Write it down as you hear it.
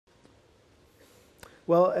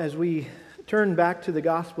Well, as we turn back to the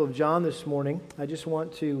Gospel of John this morning, I just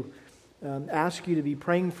want to ask you to be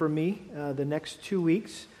praying for me the next 2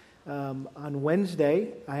 weeks. On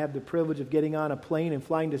Wednesday, I have the privilege of getting on a plane and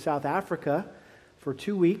flying to South Africa for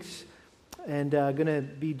 2 weeks, and going to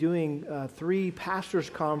be doing 3 pastors'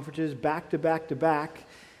 conferences back to back to back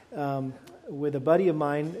with a buddy of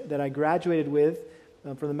mine that I graduated with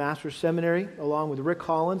from the Master's Seminary, along with Rick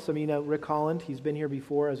Holland. Some of you know Rick Holland. He's been here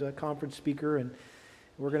before as a conference speaker, and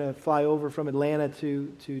we're going to fly over from Atlanta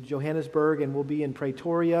to Johannesburg, and we'll be in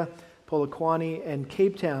Pretoria, Polokwane, and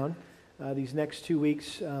Cape Town these next 2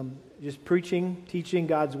 weeks, just preaching, teaching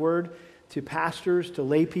God's Word to pastors, to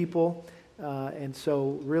lay people, and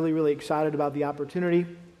so really, really excited about the opportunity.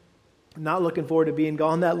 Not looking forward to being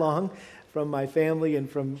gone that long from my family and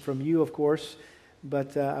from you, of course,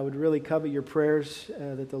 but I would really covet your prayers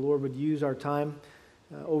that the Lord would use our time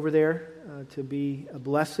over there to be a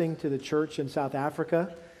blessing to the church in South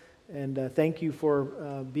Africa. And thank you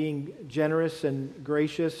for being generous and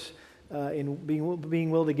gracious in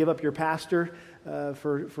being willing to give up your pastor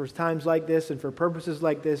for times like this and for purposes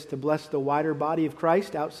like this to bless the wider body of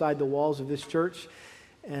Christ outside the walls of this church.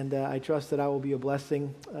 And I trust that I will be a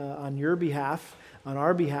blessing on your behalf, on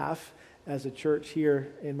our behalf, as a church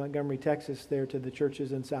here in Montgomery, Texas, there to the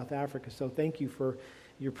churches in South Africa. So thank you for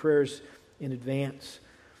your prayers in advance.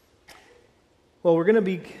 Well, we're going to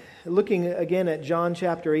be looking again at John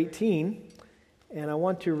chapter 18, and I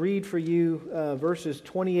want to read for you verses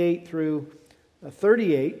 28 through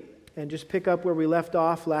 38, and just pick up where we left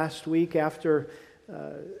off last week after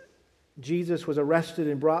Jesus was arrested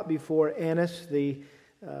and brought before Annas, the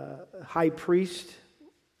high priest,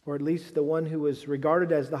 or at least the one who was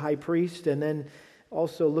regarded as the high priest, and then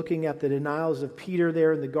also looking at the denials of Peter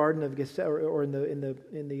there in the garden of Gethsemane, or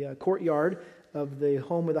in the courtyard of the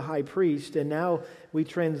home of the high priest. And now we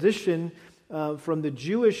transition from the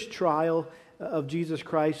Jewish trial of Jesus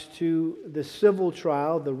Christ to the civil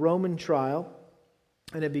trial, the Roman trial,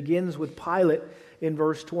 and it begins with Pilate in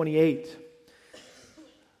verse 28.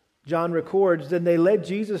 John records, "Then they led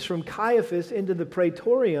Jesus from Caiaphas into the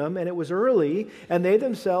praetorium, and it was early, and they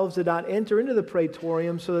themselves did not enter into the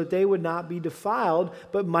praetorium so that they would not be defiled,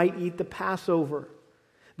 but might eat the Passover.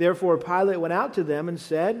 Therefore Pilate went out to them and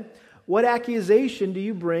said, 'What accusation do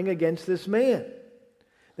you bring against this man?'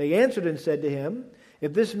 They answered and said to him,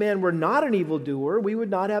 'If this man were not an evildoer, we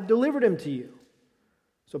would not have delivered him to you.'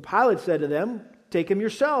 So Pilate said to them, 'Take him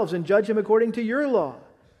yourselves and judge him according to your law.'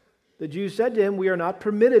 The Jews said to him, 'We are not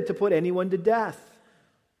permitted to put anyone to death,'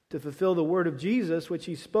 to fulfill the word of Jesus which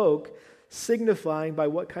he spoke, signifying by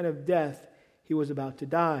what kind of death he was about to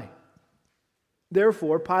die.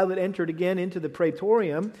 Therefore Pilate entered again into the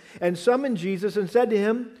praetorium and summoned Jesus and said to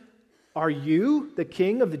him, 'Are you the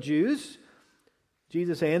king of the Jews?'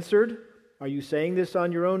 Jesus answered, 'Are you saying this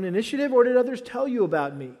on your own initiative, or did others tell you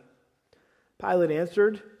about me?' Pilate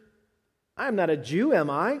answered, 'I am not a Jew, am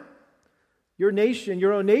I? Your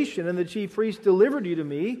own nation, and the chief priests delivered you to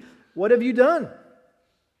me. What have you done?'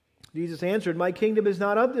 Jesus answered, 'My kingdom is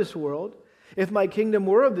not of this world. If my kingdom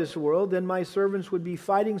were of this world, then my servants would be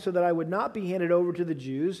fighting so that I would not be handed over to the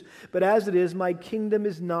Jews. But as it is, my kingdom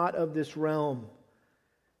is not of this realm.'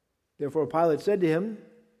 Therefore Pilate said to him,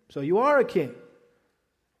 'So you are a king?'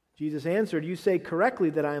 Jesus answered, 'You say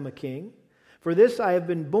correctly that I am a king. For this I have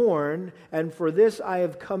been born, and for this I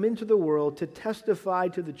have come into the world, to testify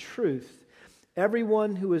to the truth.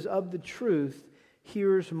 Everyone who is of the truth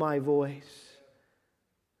hears my voice.'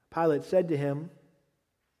 Pilate said to him,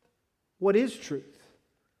 'What is truth?'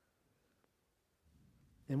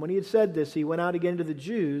 And when he had said this, he went out again to the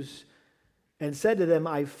Jews and said to them,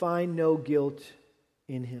 'I find no guilt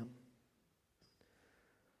in him.'"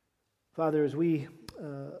 Father, as we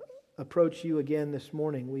approach you again this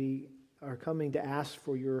morning, we are coming to ask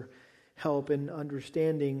for your help in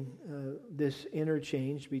understanding this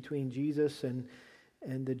interchange between Jesus and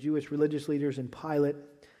the Jewish religious leaders and Pilate.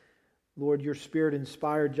 Lord, your Spirit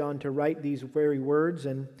inspired John to write these very words,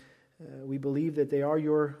 and we believe that they are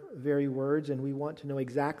your very words, and we want to know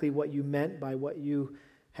exactly what you meant by what you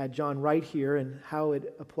had John write here and how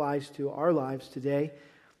it applies to our lives today.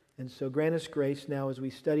 And so grant us grace now as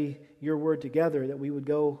we study your word together, that we would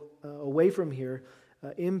go away from here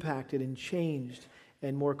impacted and changed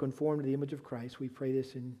and more conformed to the image of Christ. We pray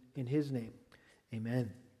this in his name.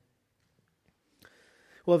 Amen.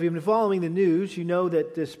 Well, if you've been following the news, you know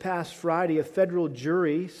that this past Friday, a federal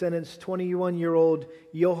jury sentenced 21-year-old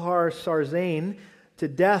Johar Sarzain to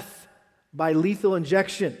death by lethal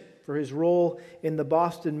injection for his role in the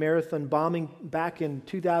Boston Marathon bombing back in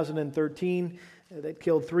 2013 that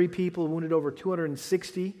killed 3 people, wounded over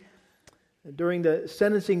 260. During the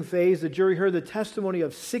sentencing phase, the jury heard the testimony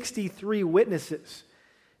of 63 witnesses,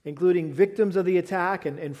 including victims of the attack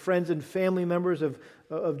and friends and family members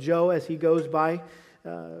of Joe as he goes by.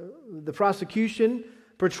 The prosecution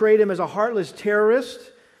portrayed him as a heartless terrorist,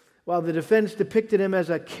 while the defense depicted him as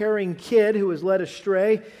a caring kid who was led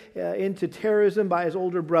astray into terrorism by his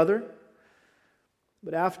older brother.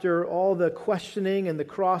 But after all the questioning and the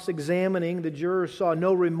cross-examining, the jurors saw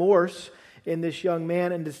no remorse in this young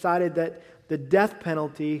man and decided that the death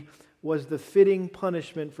penalty was the fitting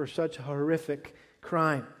punishment for such a horrific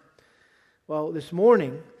crime. Well, this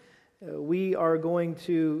morning, we are going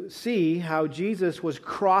to see how Jesus was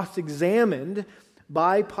cross-examined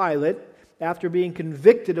by Pilate after being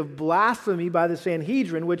convicted of blasphemy by the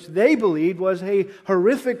Sanhedrin, which they believed was a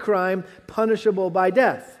horrific crime punishable by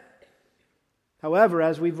death. However,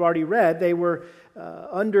 as we've already read, they were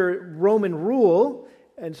under Roman rule,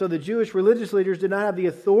 and so the Jewish religious leaders did not have the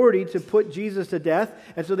authority to put Jesus to death,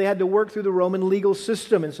 and so they had to work through the Roman legal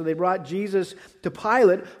system. And so they brought Jesus to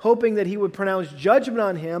Pilate, hoping that he would pronounce judgment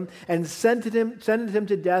on him and sentenced him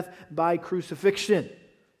to death by crucifixion.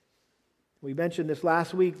 We mentioned this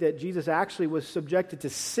last week that Jesus actually was subjected to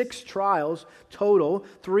 6 trials total,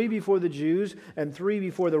 3 before the Jews and 3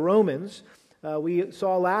 before the Romans. We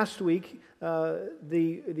saw last week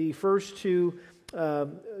the first 2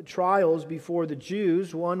 trials before the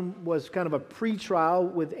Jews. One was kind of a pre-trial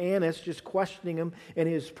with Annas, just questioning him in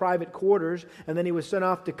his private quarters, and then he was sent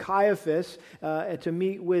off to Caiaphas to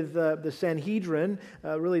meet with the Sanhedrin,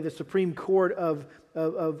 really the Supreme Court of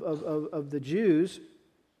the Jews.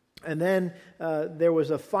 And then there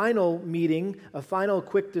was a final meeting, a final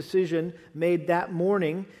quick decision made that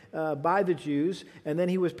morning by the Jews. And then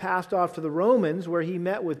he was passed off to the Romans, where he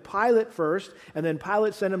met with Pilate first. And then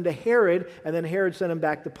Pilate sent him to Herod. And then Herod sent him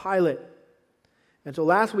back to Pilate. And so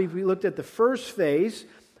last week we looked at the first phase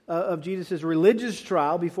of Jesus' religious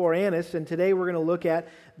trial before Annas. And today we're going to look at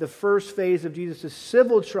the first phase of Jesus'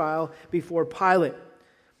 civil trial before Pilate.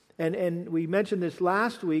 And we mentioned this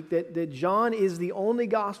last week that John is the only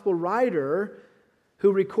gospel writer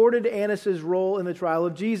who recorded Annas' role in the trial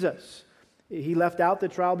of Jesus. He left out the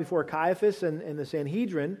trial before Caiaphas and the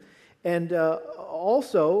Sanhedrin. And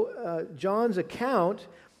also, John's account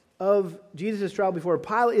of Jesus' trial before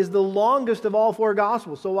Pilate is the longest of all 4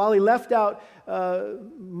 gospels. So while he left out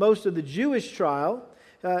most of the Jewish trial,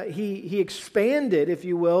 he expanded, if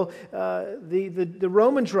you will, the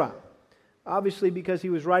Roman trial. Obviously, because he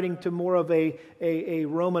was writing to more of a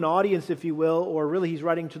Roman audience, if you will, or really he's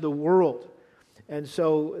writing to the world. And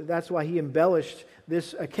so that's why he embellished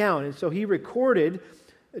this account. And so he recorded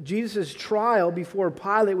Jesus' trial before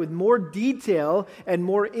Pilate with more detail and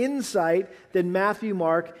more insight than Matthew,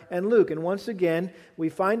 Mark, and Luke. And once again, we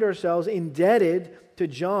find ourselves indebted to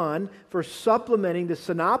John for supplementing the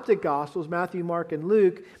synoptic gospels, Matthew, Mark, and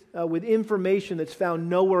Luke, with information that's found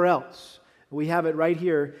nowhere else. We have it right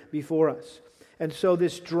here before us. And so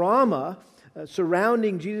this drama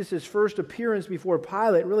surrounding Jesus' first appearance before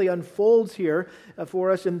Pilate really unfolds here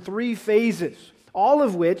for us in 3 phases, all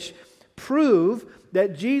of which prove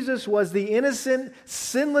that Jesus was the innocent,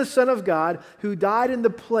 sinless Son of God who died in the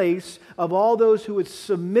place of all those who would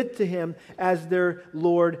submit to him as their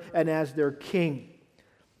Lord and as their King.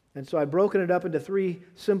 And so I've broken it up into 3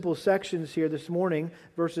 simple sections here this morning.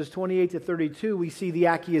 Verses 28 to 32, we see the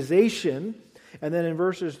accusation. And then in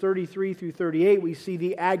verses 33 through 38, we see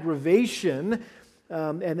the aggravation.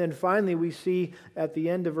 And then finally, we see at the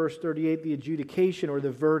end of verse 38, the adjudication or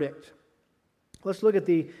the verdict. Let's look at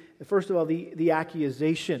first of all, the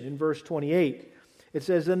accusation in verse 28. It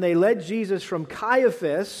says, "Then they led Jesus from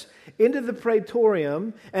Caiaphas into the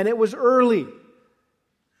praetorium, and it was early.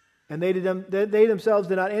 And they themselves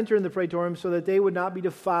did not enter in the praetorium so that they would not be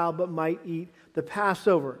defiled but might eat the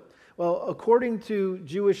Passover." Well, according to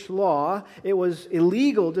Jewish law, it was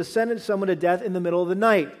illegal to sentence someone to death in the middle of the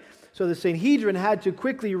night. So the Sanhedrin had to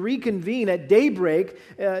quickly reconvene at daybreak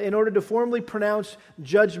in order to formally pronounce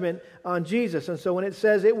judgment on Jesus. And so when it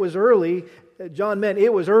says it was early, John meant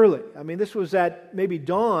it was early. I mean, this was at maybe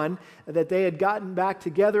dawn that they had gotten back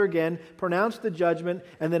together again, pronounced the judgment,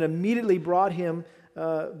 and then immediately brought him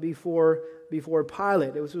before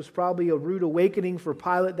Pilate. It was probably a rude awakening for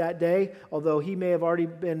Pilate that day, although he may have already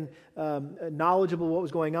been knowledgeable of what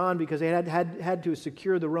was going on because they had to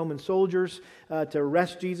secure the Roman soldiers to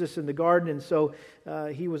arrest Jesus in the garden, and so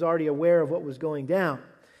he was already aware of what was going down.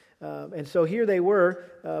 And so here they were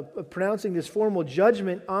pronouncing this formal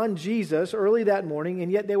judgment on Jesus early that morning,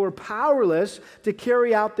 and yet they were powerless to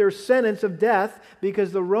carry out their sentence of death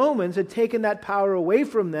because the Romans had taken that power away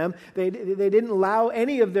from them. They didn't allow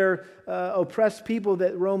any of their oppressed people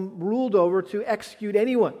that Rome ruled over to execute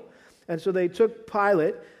anyone. And so they took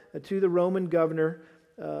Pilate to the Roman governor,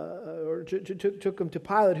 took him to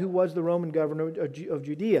Pilate, who was the Roman governor of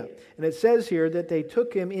Judea. And it says here that they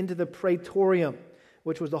took him into the praetorium,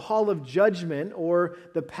 which was the hall of judgment or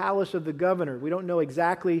the palace of the governor. We don't know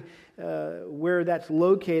exactly where that's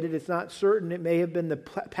located. It's not certain. It may have been the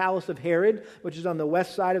palace of Herod, which is on the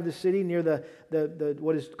west side of the city near the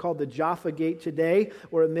what is called the Jaffa Gate today,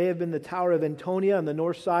 or it may have been the Tower of Antonia on the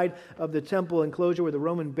north side of the temple enclosure where the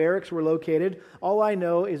Roman barracks were located. All I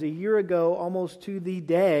know is a year ago, almost to the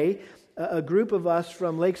day, a group of us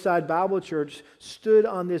from Lakeside Bible Church stood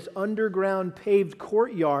on this underground paved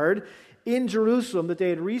courtyard in Jerusalem that they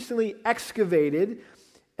had recently excavated,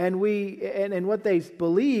 and what they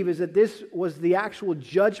believe is that this was the actual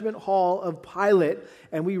judgment hall of Pilate,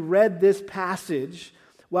 and we read this passage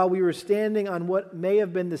while we were standing on what may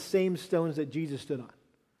have been the same stones that Jesus stood on.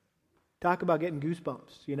 Talk about getting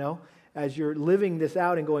goosebumps, as you're living this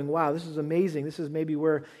out and going, wow, this is amazing. This is maybe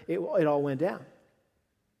where it all went down.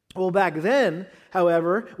 Well, back then,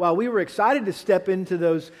 however, while we were excited to step onto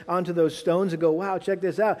those stones and go, wow, check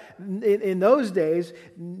this out. In those days,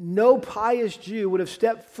 no pious Jew would have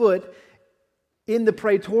stepped foot in the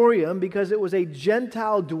praetorium because it was a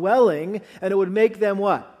Gentile dwelling and it would make them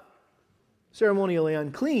what? Ceremonially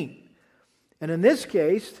unclean. And in this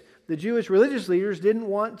case, the Jewish religious leaders didn't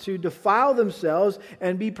want to defile themselves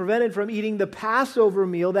and be prevented from eating the Passover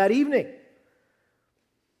meal that evening.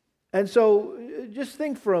 And so just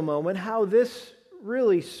think for a moment how this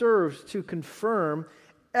really serves to confirm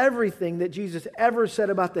everything that Jesus ever said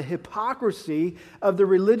about the hypocrisy of the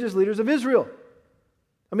religious leaders of Israel.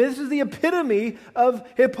 I mean, this is the epitome of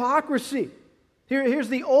hypocrisy. Here's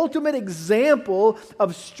the ultimate example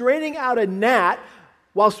of straining out a gnat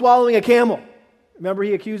while swallowing a camel. Remember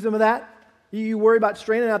he accused them of that? You worry about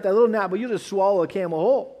straining out that little gnat, but you just swallow a camel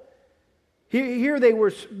whole. Here they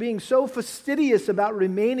were being so fastidious about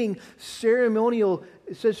remaining ceremonially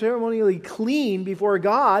clean before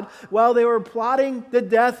God while they were plotting the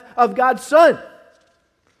death of God's Son.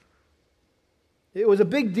 It was a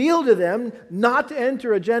big deal to them not to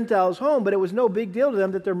enter a Gentile's home, but it was no big deal to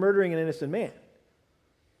them that they're murdering an innocent man.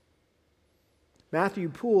 Matthew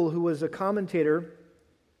Poole, who was a commentator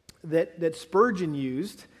that Spurgeon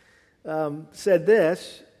used, said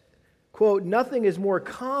this, quote, "Nothing is more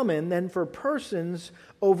common than for persons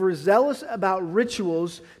overzealous about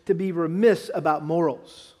rituals to be remiss about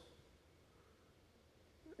morals."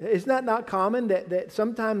 Isn't that not common that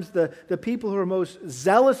sometimes the people who are most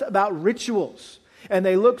zealous about rituals, and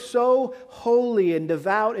they look so holy and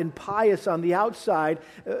devout and pious on the outside,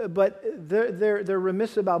 but they're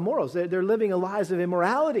remiss about morals. They're living lives of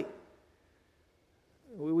immorality.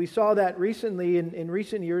 We saw that recently in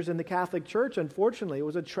recent years in the Catholic Church, unfortunately. It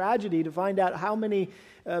was a tragedy to find out how many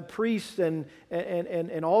priests and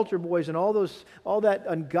altar boys and all that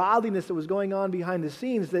ungodliness that was going on behind the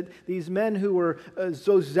scenes, that these men who were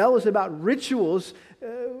so zealous about rituals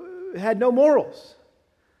had no morals.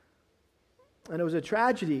 And it was a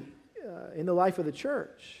tragedy in the life of the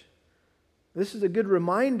church. This is a good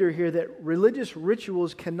reminder here that religious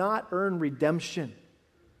rituals cannot earn redemption.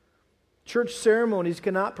 Church ceremonies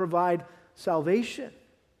cannot provide salvation.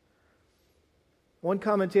 One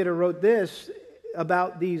commentator wrote this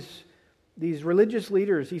about these religious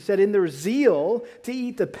leaders. He said, in their zeal to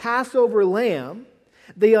eat the Passover lamb,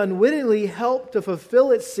 they unwittingly helped to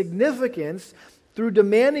fulfill its significance through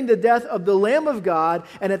demanding the death of the Lamb of God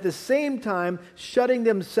and at the same time shutting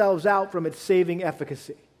themselves out from its saving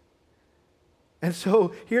efficacy. And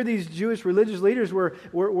so here these Jewish religious leaders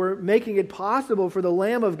were making it possible for the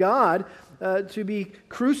Lamb of God to be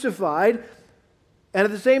crucified, and at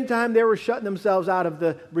the same time they were shutting themselves out of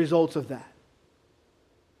the results of that.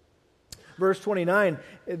 Verse 29,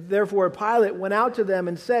 therefore Pilate went out to them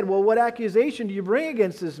and said, well, what accusation do you bring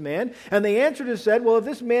against this man? And they answered and said, well, if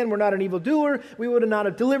this man were not an evildoer, we would not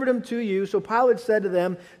have delivered him to you. So Pilate said to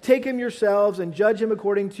them, take him yourselves and judge him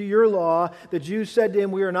according to your law. The Jews said to him,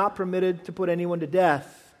 we are not permitted to put anyone to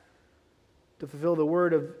death, to fulfill the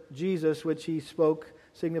word of Jesus, which he spoke,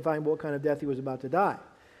 signifying what kind of death he was about to die.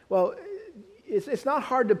 Well, it's not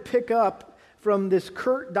hard to pick up from this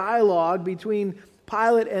curt dialogue between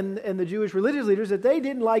Pilate and the Jewish religious leaders that they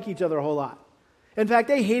didn't like each other a whole lot. In fact,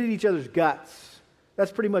 they hated each other's guts.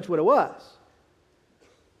 That's pretty much what it was.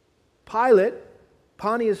 Pilate,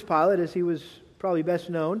 Pontius Pilate, as he was probably best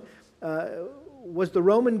known, was the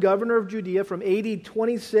Roman governor of Judea from AD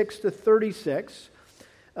 26 to 36,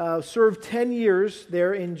 served 10 years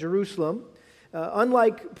there in Jerusalem.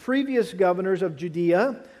 Unlike previous governors of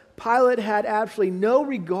Judea, Pilate had absolutely no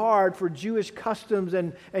regard for Jewish customs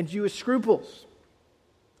and Jewish scruples.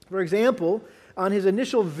 For example, on his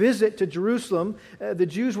initial visit to Jerusalem, the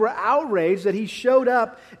Jews were outraged that he showed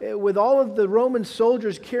up with all of the Roman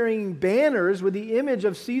soldiers carrying banners with the image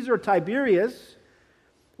of Caesar Tiberius,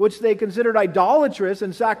 which they considered idolatrous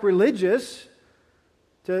and sacrilegious,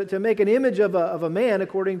 to make an image of a man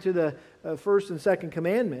according to the first and second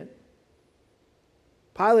commandment.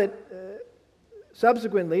 Pilate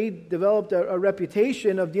subsequently developed a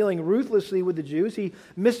reputation of dealing ruthlessly with the Jews. He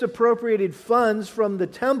misappropriated funds from the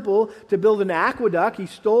temple to build an aqueduct. He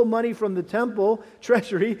stole money from the temple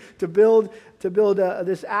treasury to build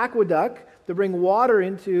this aqueduct to bring water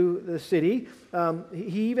into the city.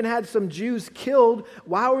 He even had some Jews killed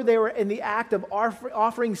while they were in the act of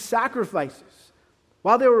offering sacrifices.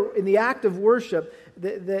 While they were in the act of worship,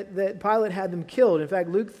 that Pilate had them killed. In fact,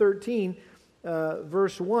 Luke 13,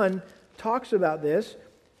 verse 1, talks about this.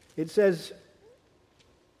 It says,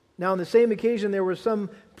 "Now on the same occasion there was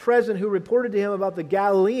some present who reported to him about the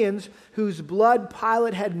Galileans whose blood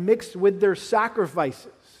Pilate had mixed with their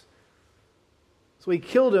sacrifices." So he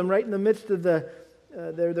killed them right in the midst of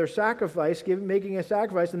their sacrifice, making a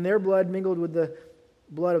sacrifice, and their blood mingled with the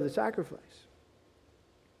blood of the sacrifice.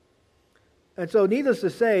 And so, needless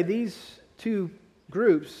to say, these two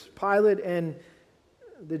groups, Pilate and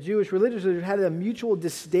the Jewish religious leaders, had a mutual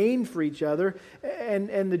disdain for each other,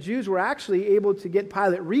 and the Jews were actually able to get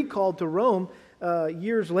Pilate recalled to Rome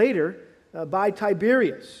years later by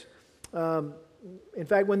Tiberius. In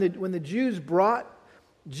fact, when the Jews brought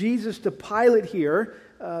Jesus to Pilate here,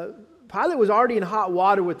 Pilate was already in hot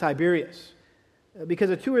water with Tiberius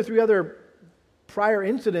because of two or three other prior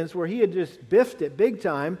incidents where he had just biffed it big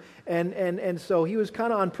time, and so he was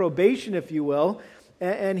kind of on probation, if you will,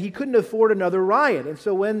 and he couldn't afford another riot. And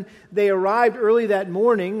so when they arrived early that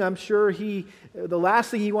morning, I'm sure the last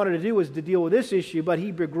thing he wanted to do was to deal with this issue, but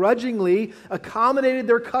he begrudgingly accommodated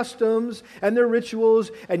their customs and their rituals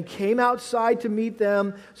and came outside to meet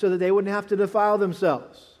them so that they wouldn't have to defile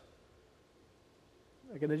themselves.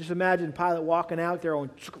 I can just imagine Pilate walking out there on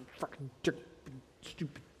stupid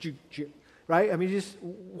Jew. Right? I mean,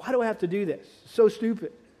 why do I have to do this? So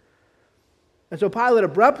stupid. And so Pilate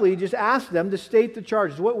abruptly just asked them to state the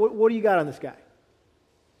charges. What do you got on this guy?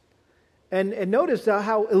 And notice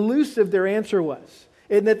how elusive their answer was.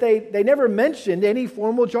 In that they never mentioned any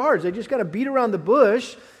formal charge. They just kind of beat around the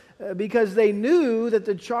bush because they knew that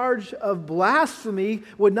the charge of blasphemy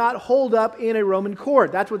would not hold up in a Roman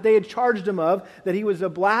court. That's what they had charged him of, that he was a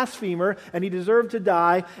blasphemer and he deserved to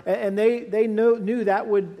die. And they knew that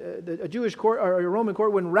a Jewish court or a Roman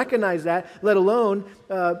court wouldn't recognize that, let alone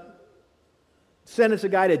sentence a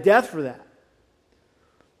guy to death for that.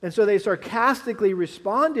 And so they sarcastically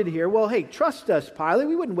responded here, well, hey, trust us, Pilate.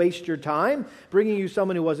 We wouldn't waste your time bringing you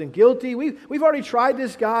someone who wasn't guilty. We've already tried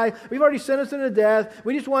this guy. We've already sentenced him to death.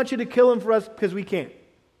 We just want you to kill him for us because we can't.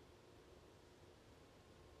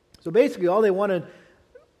 So basically all they wanted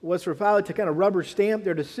was for Pilate to kind of rubber stamp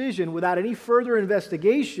their decision without any further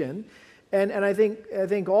investigation. And I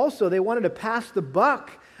think also they wanted to pass the buck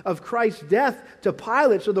of Christ's death to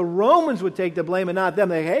Pilate so the Romans would take the blame and not them.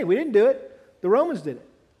 They, hey, we didn't do it. The Romans did it.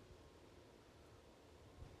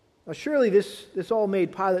 Now, surely this all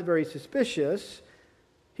made Pilate very suspicious.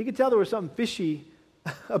 He could tell there was something fishy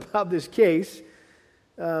about this case.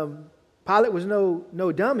 Pilate was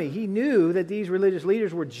no dummy. He knew that these religious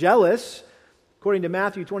leaders were jealous. According to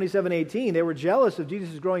Matthew 27:18, they were jealous of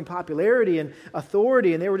Jesus' growing popularity and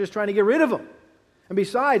authority, and they were just trying to get rid of him. And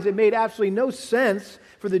besides, it made absolutely no sense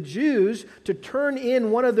for the Jews to turn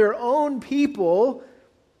in one of their own people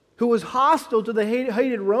who was hostile to the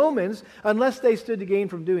hated Romans unless they stood to gain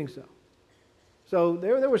from doing so. So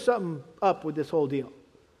there was something up with this whole deal.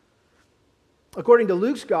 According to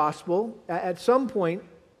Luke's gospel, at some point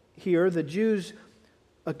here, the Jews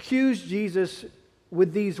accused Jesus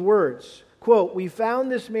with these words, quote, "We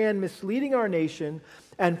found this man misleading our nation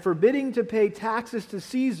and forbidding to pay taxes to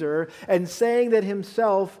Caesar and saying that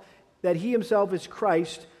he himself is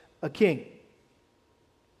Christ, a king."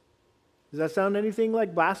 Does that sound anything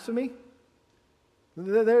like blasphemy?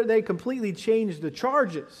 They completely changed the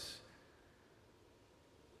charges,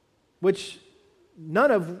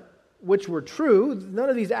 none of which were true. None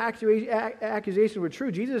of these accusations were true.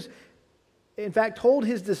 Jesus, in fact, told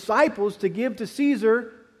his disciples to give to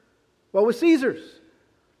Caesar what was Caesar's.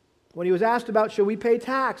 When he was asked about, should we pay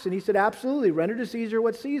tax? And he said, absolutely, render to Caesar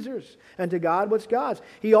what's Caesar's, and to God what's God's.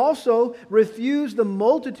 He also refused the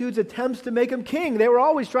multitude's attempts to make him king. They were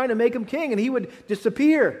always trying to make him king, and he would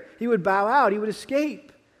disappear. He would bow out. He would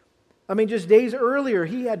escape. I mean, just days earlier,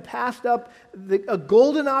 he had passed up a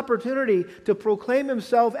golden opportunity to proclaim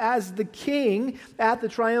himself as the king at the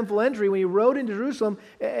triumphal entry when he rode into Jerusalem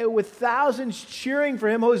with thousands cheering for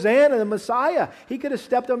him, Hosanna, the Messiah. He could have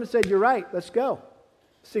stepped up and said, "You're right, let's go.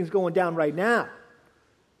 This thing's going down right now."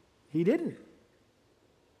 He didn't.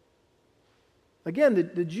 Again,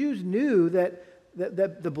 the Jews knew that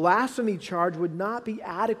the blasphemy charge would not be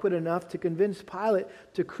adequate enough to convince Pilate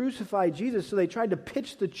to crucify Jesus, so they tried to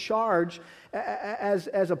pitch the charge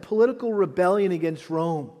as a political rebellion against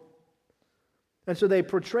Rome. And so they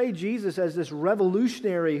portrayed Jesus as this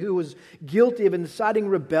revolutionary who was guilty of inciting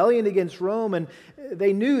rebellion against Rome, and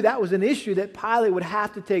they knew that was an issue that Pilate would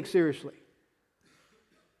have to take seriously.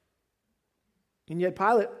 And yet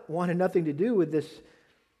Pilate wanted nothing to do with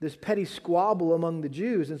this petty squabble among the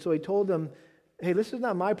Jews, and so he told them, "Hey, this is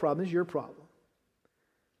not my problem, this is your problem.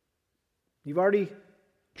 You've already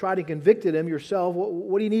tried to convict him yourself.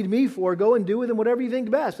 What do you need me for? Go and do with him whatever you think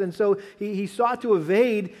best." And so he sought to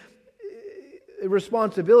evade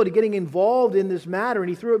responsibility, getting involved in this matter, and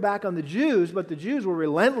he threw it back on the Jews, but the Jews were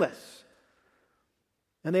relentless.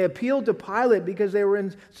 And they appealed to Pilate because they were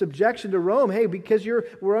in subjection to Rome. "Hey, because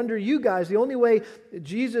we're under you guys, the only way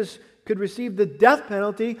Jesus could receive the death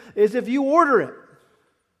penalty is if you order it.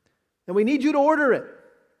 And we need you to order it."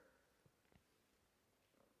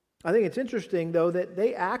 I think it's interesting, though, that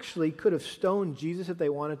they actually could have stoned Jesus if they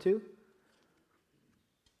wanted to.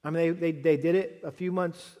 I mean, they did it a few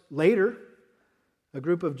months later. A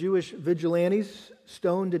group of Jewish vigilantes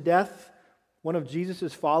stoned to death one of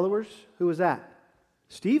Jesus' followers. Who was that?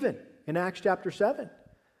 Stephen, in Acts chapter 7.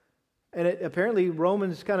 And apparently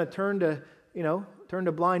Romans kind of turned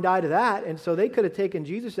a blind eye to that, and so they could have taken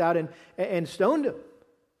Jesus out and stoned him.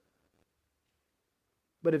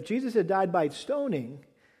 But if Jesus had died by stoning,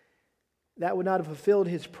 that would not have fulfilled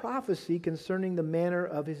his prophecy concerning the manner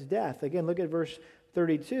of his death. Again, look at verse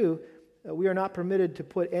 32. "We are not permitted to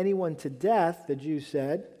put anyone to death," the Jews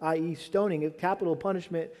said, i.e. stoning. Capital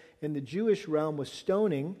punishment in the Jewish realm was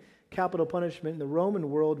stoning. Capital punishment in the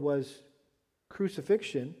Roman world was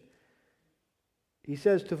crucifixion. He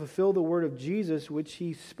says to fulfill the word of Jesus, which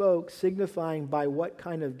he spoke, signifying by what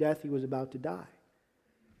kind of death he was about to die.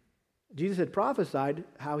 Jesus had prophesied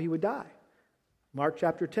how he would die. Mark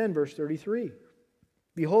chapter 10, verse 33.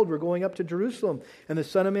 "Behold, we're going up to Jerusalem, and the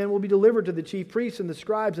Son of Man will be delivered to the chief priests and the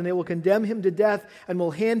scribes, and they will condemn him to death and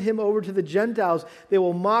will hand him over to the Gentiles. They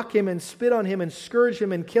will mock him and spit on him and scourge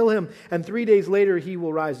him and kill him, and 3 days later he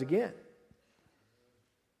will rise again."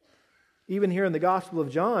 Even here in the Gospel of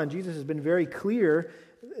John, Jesus has been very clear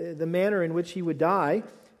the manner in which he would die.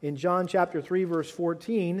 In John chapter 3, verse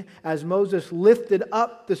 14, "As Moses lifted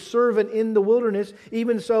up the servant in the wilderness,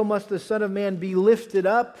 even so must the Son of Man be lifted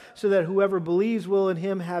up, so that whoever believes will in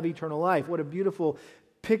him have eternal life." What a beautiful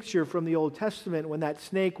picture from the Old Testament when that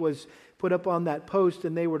snake was put up on that post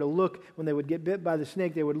and they were to look, when they would get bit by the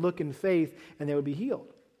snake, they would look in faith and they would be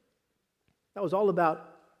healed. That was all about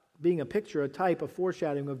being a picture, a type, a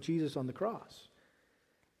foreshadowing of Jesus on the cross.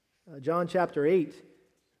 John chapter 8,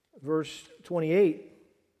 verse 28.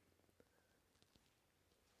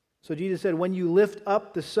 So Jesus said, "When you lift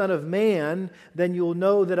up the Son of Man, then you'll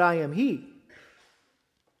know that I am He."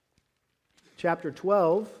 Chapter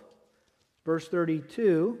 12, verse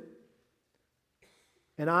 32.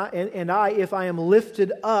 And I, if I am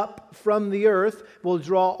lifted up from the earth, will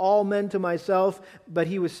draw all men to myself." But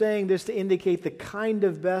he was saying this to indicate the kind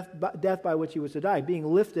of death by which he was to die. Being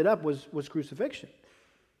lifted up was crucifixion.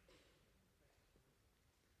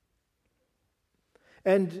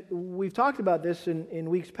 And we've talked about this in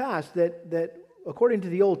weeks past, that according to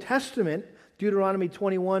the Old Testament, Deuteronomy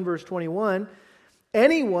 21, verse 21,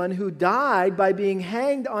 anyone who died by being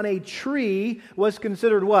hanged on a tree was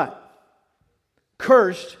considered what?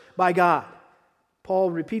 Cursed by God. Paul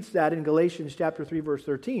repeats that in Galatians chapter 3, verse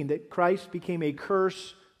 13, that Christ became a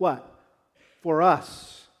curse, what? For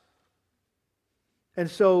us. And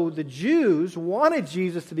so the Jews wanted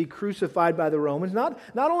Jesus to be crucified by the Romans, not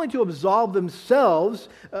only to absolve themselves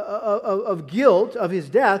of guilt of his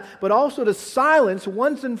death, but also to silence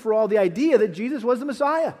once and for all the idea that Jesus was the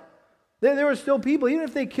Messiah. There were still people, even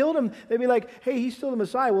if they killed him, they'd be like, "Hey, he's still the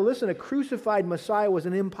Messiah." Well, listen, a crucified Messiah was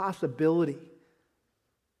an impossibility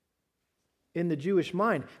in the Jewish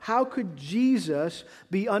mind. How could Jesus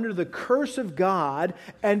be under the curse of God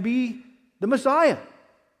and be the Messiah?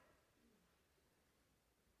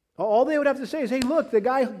 All they would have to say is, "Hey, look, the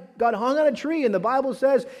guy got hung on a tree, and the Bible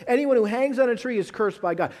says anyone who hangs on a tree is cursed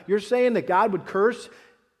by God." You're saying that God would curse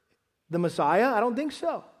the Messiah? I don't think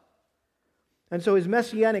so. And so his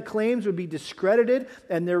messianic claims would be discredited,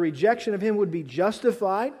 and their rejection of him would be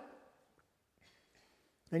justified.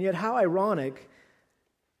 And yet how ironic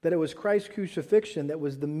that it was Christ's crucifixion that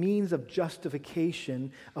was the means of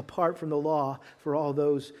justification apart from the law for all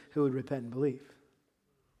those who would repent and believe.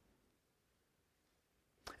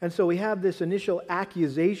 And so we have this initial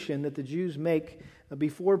accusation that the Jews make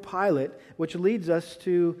before Pilate, which leads us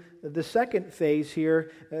to the second phase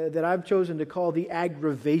here that I've chosen to call the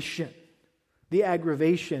aggravation. The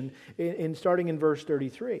aggravation in starting in verse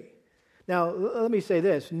 33. Now, let me say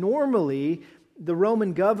this. Normally, the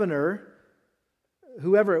Roman governor,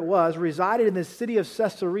 whoever it was, resided in the city of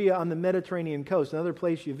Caesarea on the Mediterranean coast, another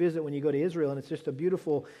place you visit when you go to Israel, and it's just a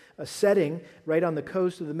beautiful setting right on the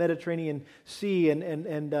coast of the Mediterranean Sea,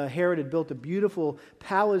 and Herod had built a beautiful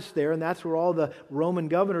palace there, and that's where all the Roman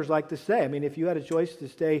governors like to stay. I mean, if you had a choice to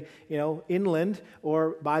stay, inland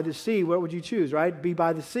or by the sea, what would you choose, right? Be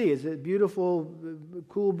by the sea. Is it beautiful,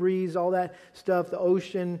 cool breeze, all that stuff, the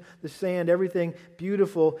ocean, the sand, everything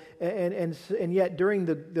beautiful, and yet during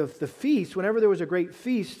the feast, whenever there was a great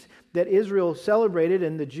feast that Israel celebrated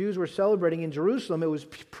and the Jews were celebrating in Jerusalem, it was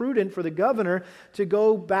prudent for the governor to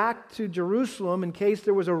go back to Jerusalem in case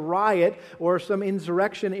there was a riot or some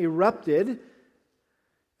insurrection erupted.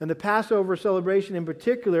 And the Passover celebration in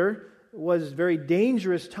particular was a very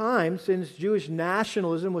dangerous time since Jewish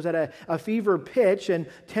nationalism was at a fever pitch and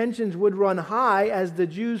tensions would run high as the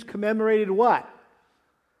Jews commemorated what?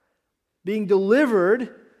 Being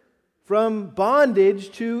delivered from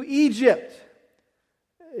bondage to Egypt.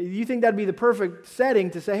 You think that'd be the perfect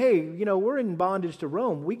setting to say, hey, we're in bondage to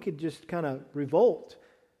Rome. We could just kind of revolt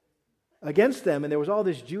against them. And there was all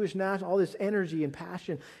this Jewish all this energy and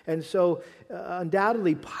passion. And so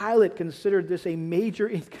undoubtedly Pilate considered this a major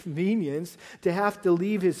inconvenience to have to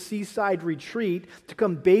leave his seaside retreat to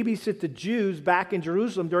come babysit the Jews back in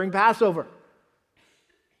Jerusalem during Passover.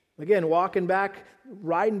 Again,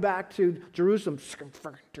 riding back to Jerusalem.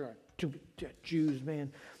 Jews,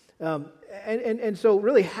 man. And so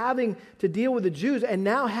really having to deal with the Jews and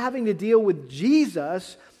now having to deal with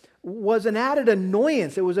Jesus was an added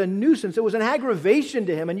annoyance. It was a nuisance. It was an aggravation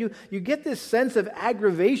to him. And you get this sense of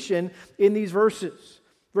aggravation in these verses.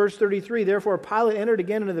 Verse 33, therefore Pilate entered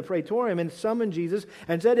again into the praetorium and summoned Jesus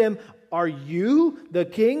and said to him, are you the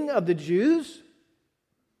king of the Jews?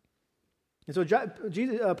 And so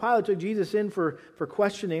Pilate took Jesus in for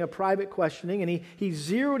questioning, a private questioning, and he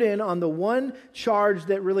zeroed in on the one charge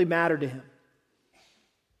that really mattered to him.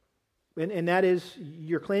 And that is,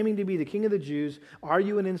 you're claiming to be the king of the Jews. Are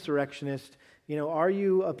you an insurrectionist? Are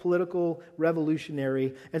you a political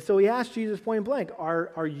revolutionary? And so he asked Jesus point blank,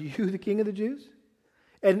 are you the king of the Jews?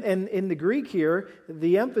 And in the Greek here,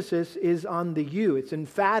 the emphasis is on the you. It's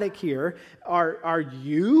emphatic here. Are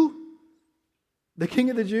you the king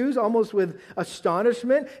of the Jews? Almost with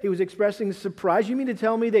astonishment, he was expressing surprise. You mean to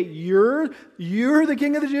tell me that you're the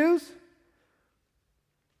king of the Jews?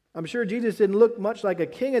 I'm sure Jesus didn't look much like a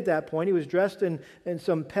king at that point. He was dressed in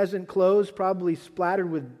some peasant clothes, probably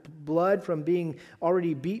splattered with blood from being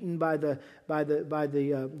already beaten by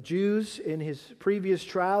the Jews in his previous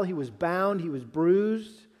trial. He was bound. He was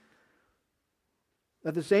bruised.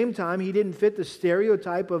 At the same time, he didn't fit the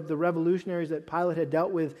stereotype of the revolutionaries that Pilate had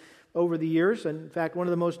dealt with over the years. And in fact, one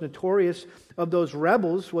of the most notorious of those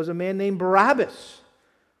rebels was a man named Barabbas,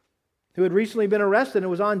 who had recently been arrested and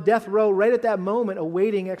was on death row right at that moment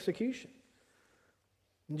awaiting execution.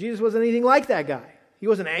 And Jesus wasn't anything like that guy. He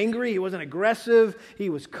wasn't angry, he wasn't aggressive, he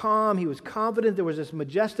was calm, he was confident. There was this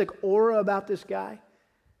majestic aura about this guy.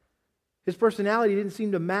 His personality didn't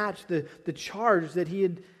seem to match the charge that he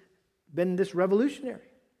had been this revolutionary.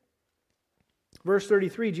 Verse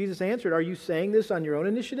 33, Jesus answered, are you saying this on your own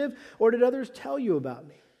initiative, or did others tell you about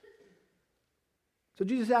me? So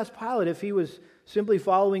Jesus asked Pilate if he was simply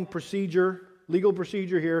following procedure, legal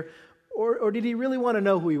procedure here, or did he really want to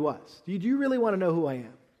know who he was? Do you really want to know who I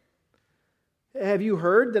am? Have you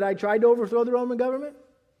heard that I tried to overthrow the Roman government?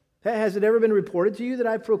 Has it ever been reported to you that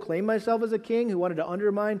I proclaimed myself as a king who wanted to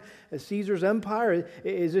undermine Caesar's empire?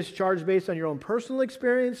 Is this charge based on your own personal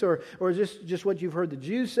experience, or is this just what you've heard the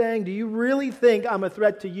Jews saying? Do you really think I'm a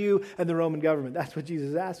threat to you and the Roman government? That's what Jesus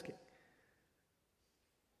is asking.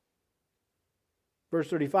 Verse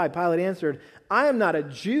 35, Pilate answered, I am not a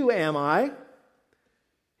Jew, am I?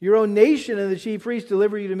 Your own nation and the chief priests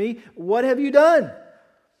deliver you to me. What have you done?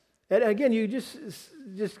 And again, you just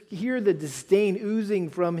hear the disdain oozing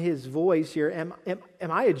from his voice here.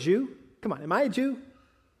 Am I a Jew? Come on, am I a Jew?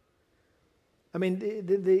 I mean,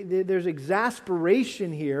 there's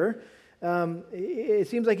exasperation here. It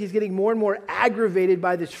seems like he's getting more and more aggravated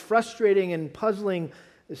by this frustrating and puzzling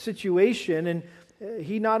situation. And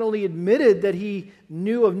he not only admitted that he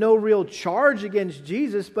knew of no real charge against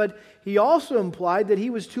Jesus, but he also implied that he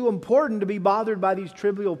was too important to be bothered by these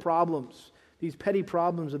trivial problems, these petty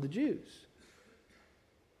problems of the Jews.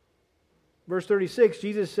 Verse 36,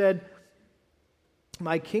 Jesus said,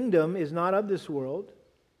 "My kingdom is not of this world.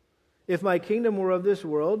 If my kingdom were of this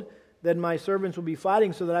world, then my servants would be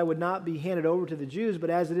fighting so that I would not be handed over to the Jews. But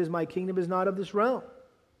as it is, my kingdom is not of this realm."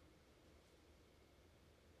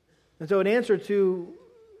 And so in answer to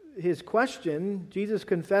his question, Jesus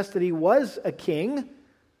confessed that he was a king,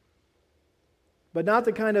 but not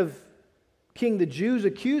the kind of king the Jews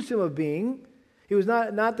accused him of being. He was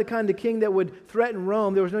not the kind of king that would threaten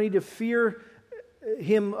Rome. There was no need to fear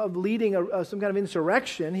him of leading some kind of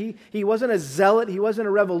insurrection. He wasn't a zealot. He wasn't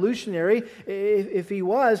a revolutionary. If he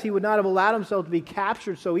was, he would not have allowed himself to be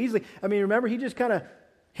captured so easily. I mean, remember, he just kind of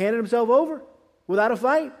handed himself over without a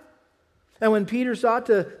fight. And when Peter sought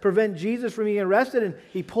to prevent Jesus from being arrested, and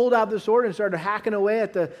he pulled out the sword and started hacking away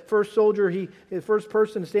at the first soldier, the first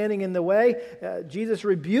person standing in the way, Jesus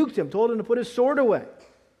rebuked him, told him to put his sword away,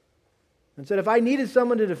 and said, if I needed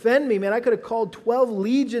someone to defend me, man, I could have called 12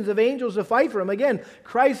 legions of angels to fight for him. Again,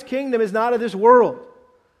 Christ's kingdom is not of this world.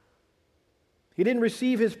 He didn't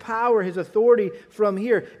receive his power, his authority from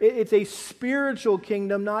here. It's a spiritual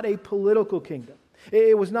kingdom, not a political kingdom.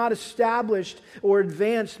 It was not established or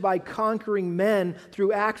advanced by conquering men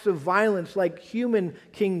through acts of violence like human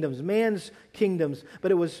kingdoms, man's kingdoms,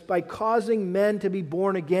 but it was by causing men to be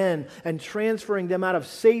born again and transferring them out of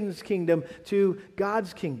Satan's kingdom to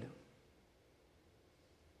God's kingdom.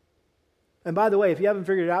 And by the way, if you haven't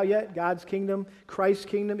figured it out yet, God's kingdom, Christ's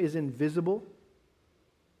kingdom, is invisible.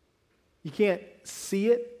 You can't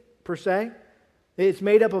see it per se. It's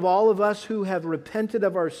made up of all of us who have repented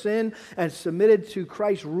of our sin and submitted to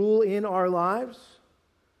Christ's rule in our lives.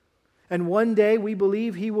 And one day we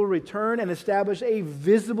believe He will return and establish a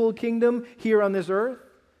visible kingdom here on this earth.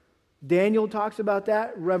 Daniel talks about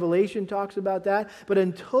that. Revelation talks about that. But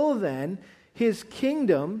until then, His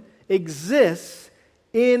kingdom exists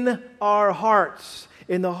in our hearts,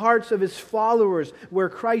 in the hearts of His followers, where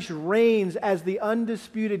Christ reigns as the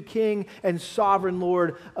undisputed King and sovereign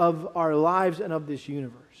Lord of our lives and of this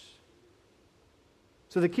universe.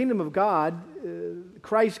 So the kingdom of God,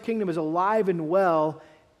 Christ's kingdom, is alive and well,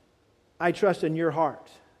 I trust, in your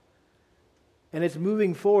heart. And it's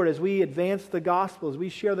moving forward as we advance the gospel, as we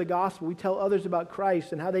share the gospel, we tell others about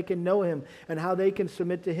Christ and how they can know Him and how they can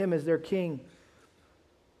submit to Him as their King.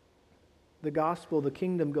 The gospel, the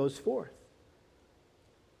kingdom goes forth.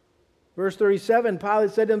 Verse 37, Pilate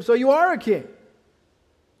said to him, "So you are a king?"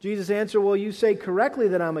 Jesus answered, "Well, you say correctly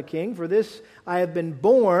that I'm a king. For this I have been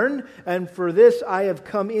born, and for this I have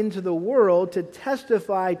come into the world, to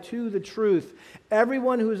testify to the truth.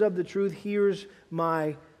 Everyone who is of the truth hears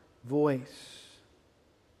my voice."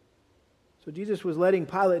 So Jesus was letting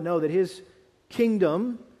Pilate know that his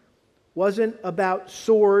kingdom wasn't about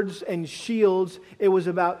swords and shields. It was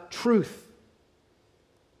about truth.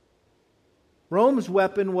 Rome's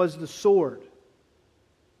weapon was the sword.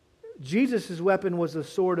 Jesus' weapon was the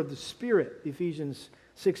sword of the Spirit, Ephesians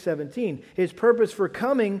 6:17. His purpose for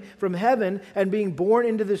coming from heaven and being born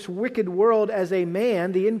into this wicked world as a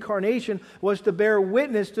man, the incarnation, was to bear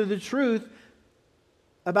witness to the truth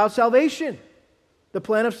about salvation, the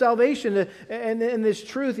plan of salvation. And in this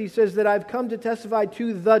truth, he says that I've come to testify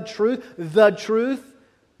to the truth. The truth.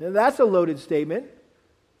 And that's a loaded statement.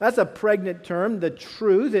 That's a pregnant term, the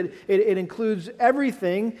truth. It includes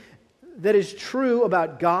everything that is true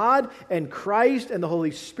about God and Christ and the Holy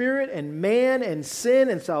Spirit and man and sin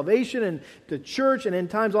and salvation and the church and in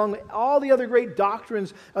times along all the other great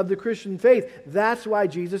doctrines of the Christian faith. That's why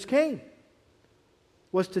Jesus came,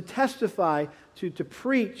 was to testify, to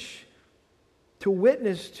preach, to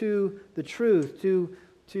witness to the truth,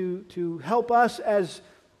 to help us as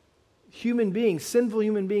human beings, sinful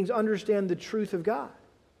human beings, understand the truth of God.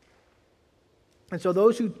 And so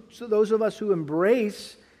those of us who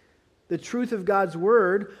embrace the truth of God's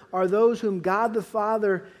Word are those whom God the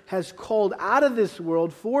Father has called out of this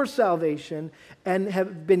world for salvation and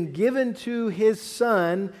have been given to His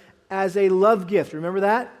Son as a love gift. Remember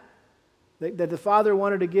that? That the Father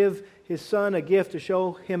wanted to give His Son a gift to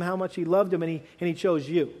show Him how much He loved Him, and He chose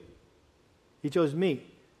you. He chose me.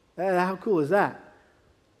 How cool is that?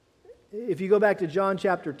 If you go back to John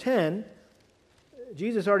chapter 10,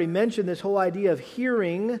 Jesus already mentioned this whole idea of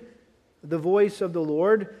hearing the voice of the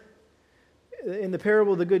Lord. In the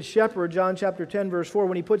parable of the Good Shepherd, John chapter 10, verse 4,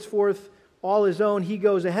 when He puts forth all His own, He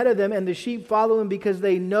goes ahead of them, and the sheep follow Him because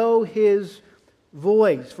they know His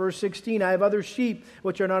voice. Verse 16, I have other sheep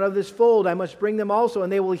which are not of this fold. I must bring them also,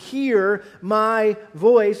 and they will hear my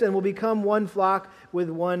voice and will become one flock with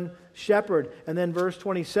one shepherd. And then verse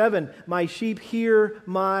 27, my sheep hear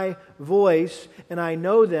my voice, and I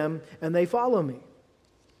know them, and they follow me.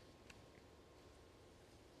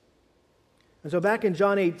 And so back in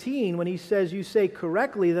John 18, when he says, you say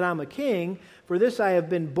correctly that I'm a king, for this I have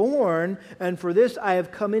been born, and for this I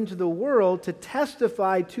have come into the world to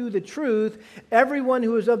testify to the truth. Everyone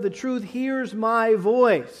who is of the truth hears my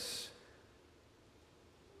voice.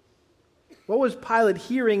 What was Pilate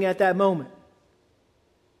hearing at that moment?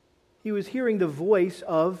 He was hearing the voice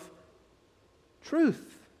of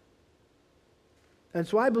truth. And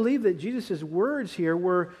so I believe that Jesus' words here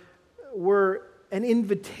were an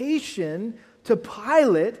invitation to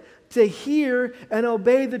Pilate to hear and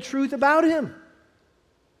obey the truth about him.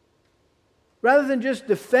 Rather than just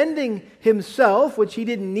defending himself, which he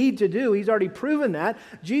didn't need to do, he's already proven that,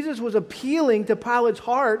 Jesus was appealing to Pilate's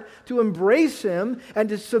heart to embrace him and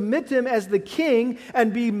to submit to him as the king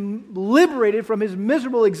and be liberated from his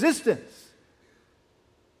miserable existence.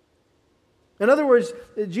 In other words,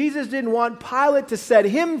 Jesus didn't want Pilate to set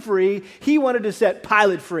him free, he wanted to set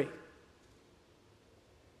Pilate free.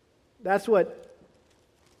 That's what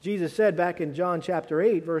Jesus said back in John chapter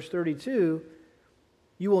 8, verse 32.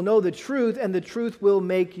 You will know the truth, and the truth will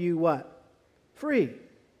make you what? Free.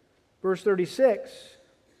 Verse 36.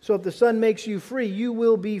 So if the Son makes you free, you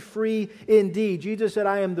will be free indeed. Jesus said,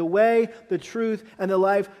 I am the way, the truth, and the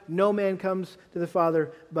life. No man comes to the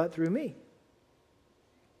Father but through me.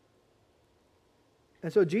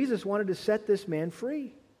 And so Jesus wanted to set this man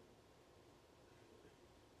free.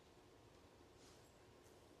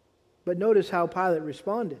 But notice how Pilate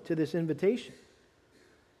responded to this invitation.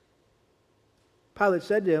 Pilate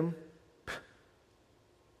said to him,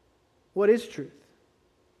 what is truth?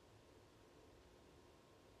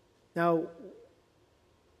 Now,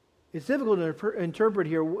 it's difficult to interpret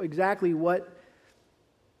here exactly what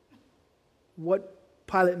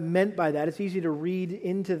Pilate meant by that. It's easy to read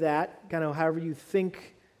into that, kind of however you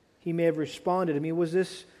think he may have responded. I mean, was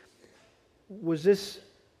this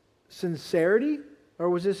sincerity? Or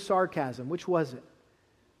was this sarcasm? Which was it?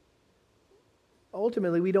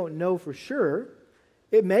 Ultimately, we don't know for sure.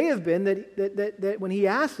 It may have been that when he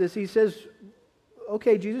asked this, he says,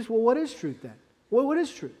 okay, Jesus, well, what is truth then? Well, what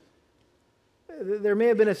is truth? There may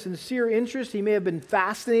have been a sincere interest. He may have been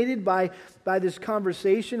fascinated by this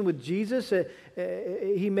conversation with Jesus.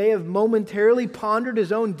 He may have momentarily pondered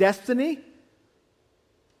his own destiny.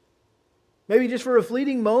 Maybe just for a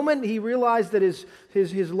fleeting moment, he realized that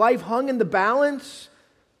his life hung in the balance.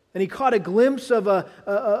 And he caught a glimpse of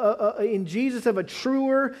in Jesus of a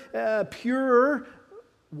truer, purer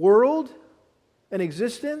world and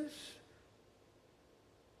existence.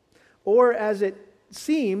 Or as it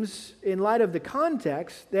seems, in light of the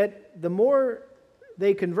context, that the more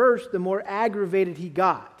they conversed, the more aggravated he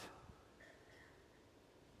got.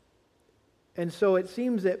 And so it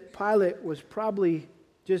seems that Pilate was probably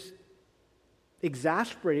just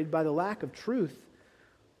exasperated by the lack of truth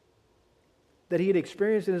that he had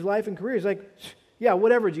experienced in his life and career. He's like, yeah,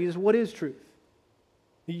 whatever, Jesus, what is truth?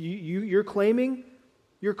 You're claiming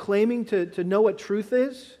to know what truth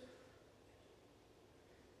is?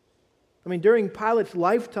 I mean, during Pilate's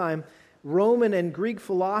lifetime, Roman and Greek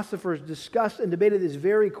philosophers discussed and debated this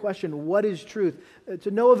very question, what is truth? To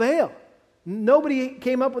no avail. Nobody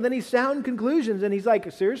came up with any sound conclusions. And he's like,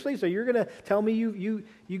 seriously? So you're going to tell me you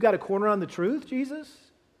got a corner on the truth, Jesus?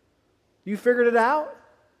 You figured it out?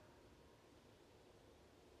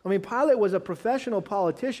 I mean, Pilate was a professional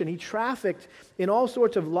politician. He trafficked in all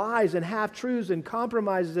sorts of lies and half-truths and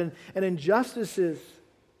compromises and injustices.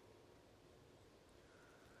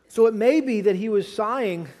 So it may be that he was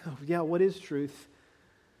sighing, oh, yeah, what is truth?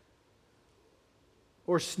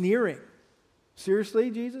 Or sneering. Seriously,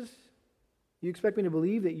 Jesus? You expect me to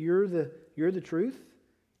believe that you're the truth?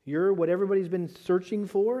 You're what everybody's been searching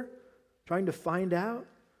for, trying to find out?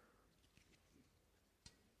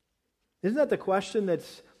 Isn't that the question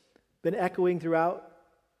that's been echoing throughout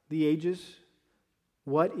the ages?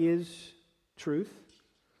 What is truth?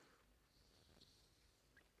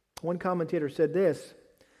 One commentator said this,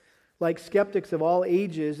 like skeptics of all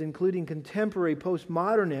ages, including contemporary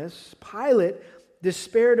postmodernists, Pilate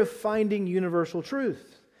despaired of finding universal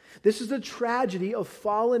truth. This is the tragedy of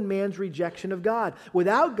fallen man's rejection of God.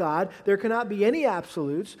 Without God, there cannot be any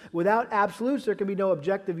absolutes. Without absolutes, there can be no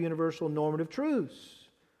objective, universal, normative truths.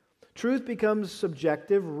 Truth becomes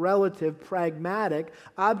subjective, relative, pragmatic.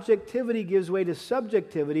 Objectivity gives way to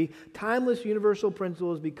subjectivity. Timeless universal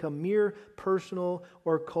principles become mere personal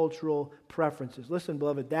or cultural preferences. Listen,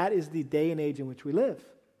 beloved, that is the day and age in which we live,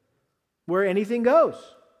 where anything goes.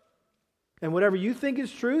 And whatever you think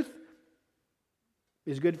is truth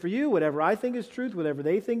is good for you. Whatever I think is truth, whatever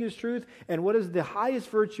they think is truth. And what is the highest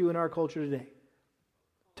virtue in our culture today?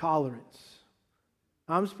 Tolerance.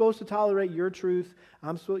 I'm supposed to tolerate your truth.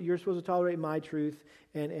 You're supposed to tolerate my truth.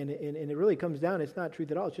 And it really comes down, it's not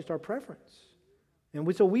truth at all. It's just our preference. And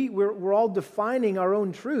we're all defining our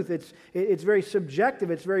own truth. It's very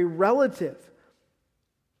subjective. It's very relative.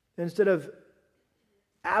 Instead of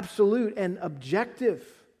absolute and objective.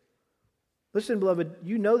 Listen, beloved,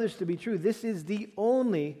 you know this to be true. This is the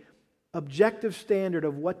only objective standard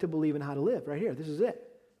of what to believe and how to live. Right here. This is it.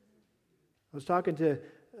 I was talking to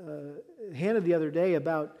Hannah the other day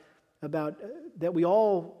about that we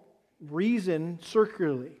all reason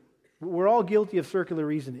circularly. We're all guilty of circular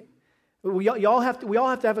reasoning. We all have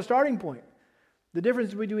to have a starting point. The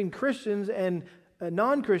difference between Christians and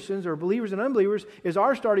non-Christians or believers and unbelievers is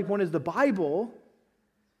our starting point is the Bible,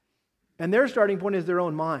 and their starting point is their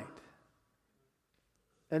own mind.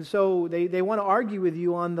 And so they want to argue with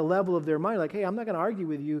you on the level of their mind. Like, hey, I'm not going to argue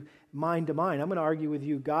with you mind to mind. I'm going to argue with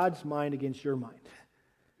you God's mind against your mind.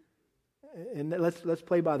 And let's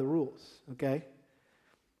play by the rules, okay?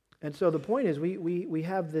 And so the point is we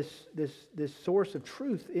have this source of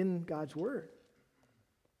truth in God's Word.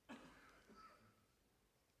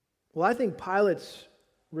 Well, I think Pilate's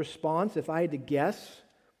response, if I had to guess,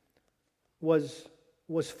 was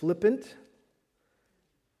flippant.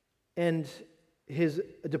 And his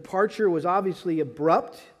departure was obviously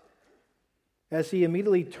abrupt as he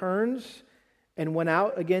immediately turns and went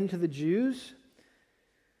out again to the Jews.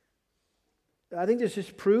 I think this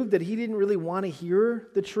just proved that he didn't really want to hear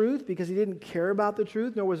the truth because he didn't care about the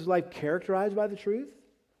truth, nor was his life characterized by the truth.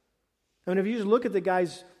 I mean, if you just look at the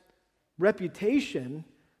guy's reputation,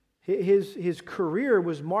 his career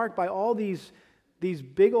was marked by all these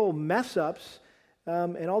big old mess-ups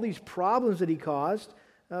and all these problems that he caused.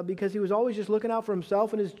 Because he was always just looking out for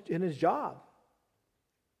himself and his job.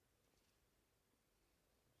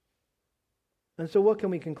 And so what can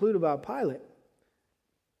we conclude about Pilate?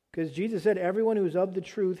 Because Jesus said, everyone who is of the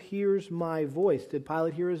truth hears my voice. Did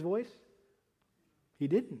Pilate hear his voice? He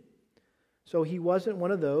didn't. So he wasn't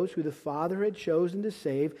one of those who the Father had chosen to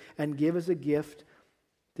save and give as a gift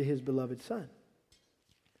to his beloved Son.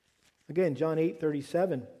 Again, John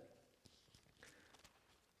 8:37.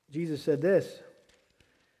 Jesus said this,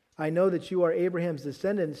 I know that you are Abraham's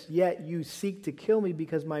descendants, yet you seek to kill me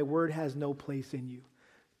because my word has no place in you.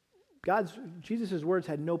 Jesus' words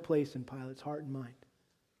had no place in Pilate's heart and mind.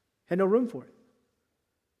 Had no room for it.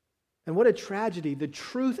 And what a tragedy. The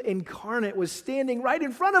truth incarnate was standing right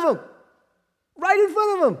in front of him. Right in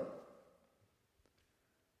front of him.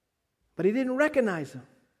 But he didn't recognize him.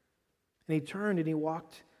 And he turned and he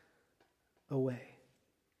walked away.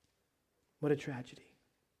 What a tragedy.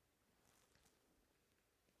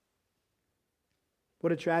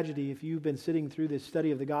 What a tragedy if you've been sitting through this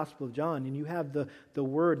study of the Gospel of John and you have the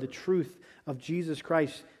word, the truth of Jesus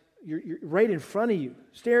Christ you're right in front of you,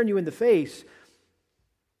 staring you in the face,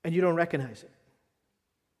 and you don't recognize it.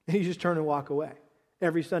 And you just turn and walk away.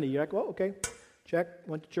 Every Sunday, you're like, well, okay, check,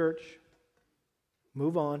 went to church,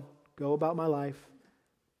 move on, go about my life.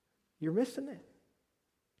 You're missing it.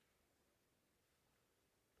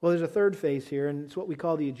 Well, there's a third phase here, and it's what we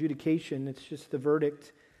call the adjudication. It's just the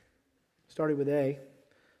verdict. Started with A,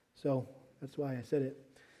 so that's why I said it.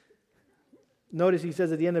 Notice he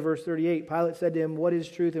says at the end of verse 38, Pilate said to him, what is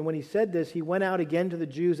truth? And when he said this, he went out again to the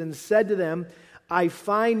Jews and said to them, I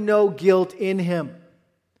find no guilt in him.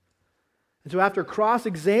 And so after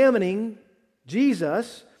cross-examining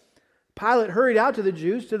Jesus, Pilate hurried out to the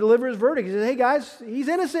Jews to deliver his verdict. He said, hey guys, he's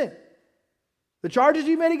innocent. The charges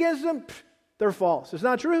you made against him, they're false. It's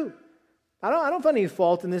not true. I don't find any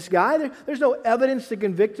fault in this guy. There's no evidence to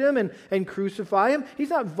convict him and crucify him. He's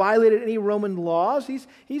not violated any Roman laws. He's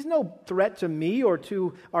no threat to me or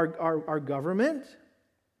to our government.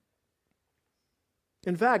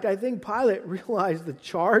 In fact, I think Pilate realized the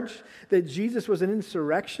charge that Jesus was an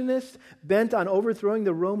insurrectionist bent on overthrowing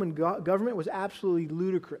the Roman government was absolutely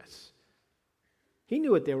ludicrous. He knew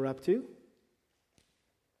what they were up to.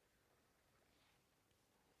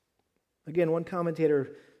 Again, one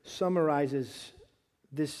commentator summarizes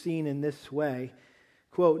this scene in this way.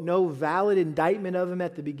 Quote, no valid indictment of him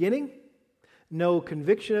at the beginning, no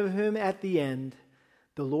conviction of him at the end.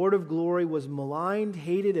 The Lord of glory was maligned,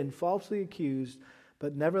 hated, and falsely accused,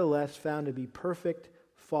 but nevertheless found to be perfect,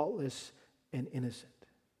 faultless, and innocent.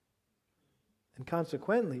 And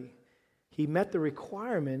consequently, he met the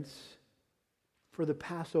requirements for the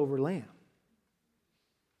Passover lamb.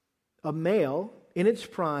 A male in its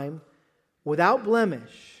prime, without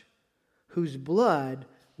blemish, whose blood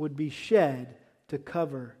would be shed to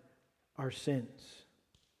cover our sins.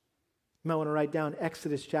 You might want to write down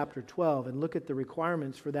Exodus chapter 12 and look at the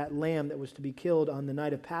requirements for that lamb that was to be killed on the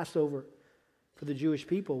night of Passover for the Jewish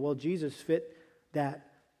people. Well, Jesus fit that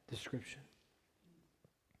description.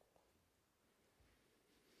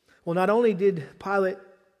 Well, not only did Pilate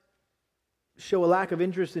show a lack of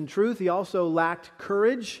interest in truth, he also lacked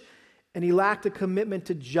courage and he lacked a commitment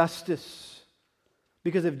to justice.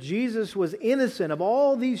 Because if Jesus was innocent of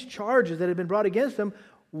all these charges that had been brought against him,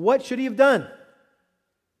 what should he have done?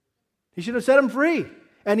 He should have set him free.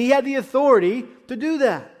 And he had the authority to do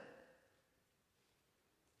that.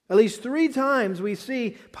 At least 3 times we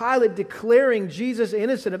see Pilate declaring Jesus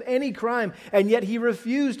innocent of any crime, and yet he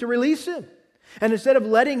refused to release him. And instead of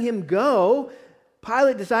letting him go,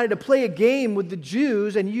 Pilate decided to play a game with the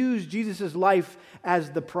Jews and use Jesus' life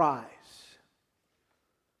as the prize.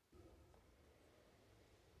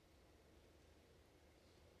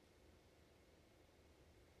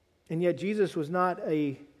 And yet Jesus was not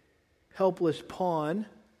a helpless pawn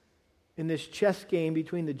in this chess game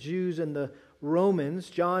between the Jews and the Romans.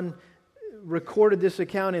 John recorded this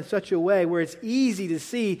account in such a way where it's easy to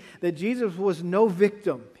see that Jesus was no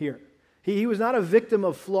victim here. He was not a victim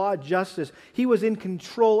of flawed justice. He was in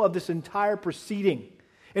control of this entire proceeding.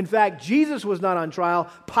 In fact, Jesus was not on trial,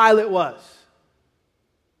 Pilate was.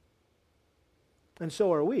 And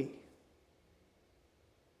so are we.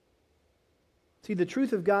 See, the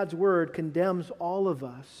truth of God's Word condemns all of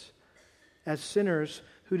us as sinners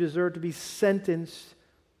who deserve to be sentenced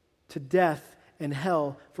to death and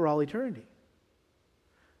hell for all eternity.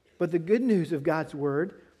 But the good news of God's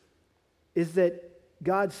Word is that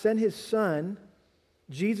God sent His Son,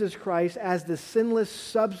 Jesus Christ, as the sinless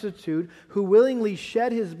substitute who willingly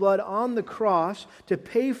shed His blood on the cross to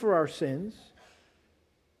pay for our sins.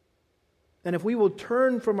 And if we will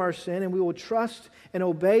turn from our sin and we will trust and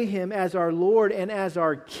obey Him as our Lord and as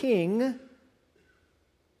our King,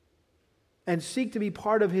 and seek to be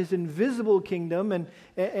part of His invisible kingdom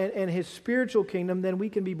and His spiritual kingdom, then we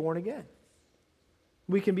can be born again.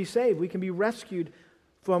 We can be saved. We can be rescued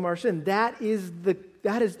from our sin. That is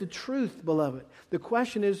the truth, beloved. The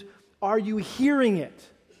question is, are you hearing it?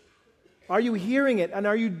 Are you hearing it, and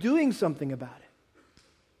are you doing something about it?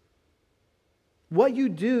 What you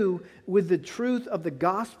do with the truth of the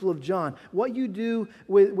Gospel of John, what you do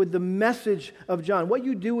with the message of John, what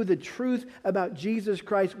you do with the truth about Jesus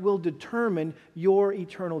Christ will determine your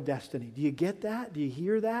eternal destiny. Do you get that? Do you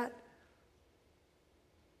hear that?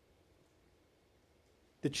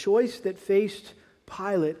 The choice that faced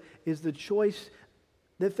Pilate is the choice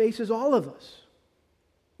that faces all of us.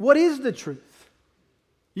 What is the truth?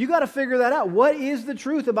 You got to figure that out. What is the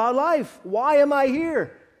truth about life? Why am I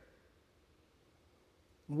here?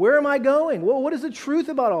 Where am I going? Well, what is the truth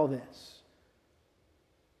about all this?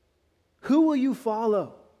 Who will you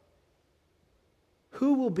follow?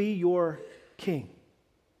 Who will be your king?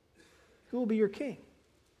 Who will be your king?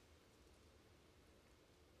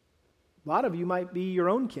 A lot of you might be your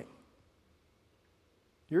own king.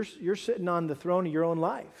 You're sitting on the throne of your own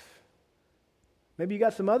life. Maybe you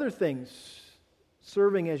got some other things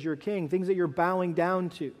serving as your king, things that you're bowing down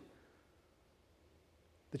to,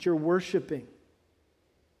 that you're worshiping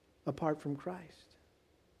apart from Christ.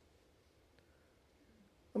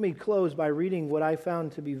 Let me close by reading what I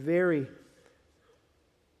found to be very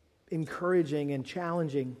encouraging and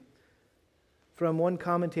challenging from one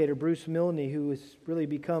commentator, Bruce Milne, who has really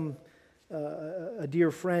become a dear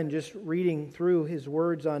friend just reading through his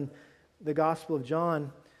words on the Gospel of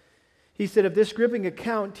John. He said, if this gripping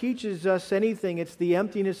account teaches us anything, it's the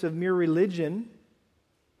emptiness of mere religion.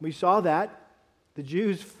 We saw that. The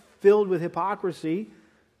Jews filled with hypocrisy,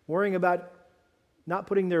 worrying about not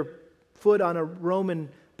putting their foot on a Roman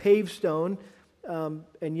pavestone,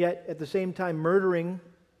 and yet at the same time murdering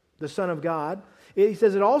the Son of God. He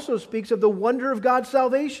says it also speaks of the wonder of God's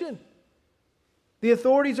salvation. The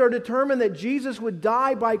authorities are determined that Jesus would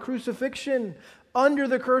die by crucifixion under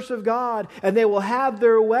the curse of God, and they will have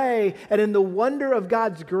their way. And in the wonder of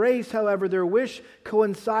God's grace, however, their wish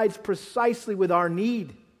coincides precisely with our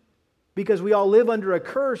need, because we all live under a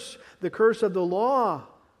curse, the curse of the law,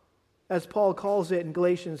 as Paul calls it in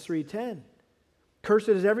Galatians 3:10. Cursed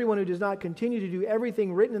is everyone who does not continue to do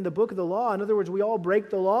everything written in the book of the law. In other words, we all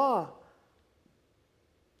break the law.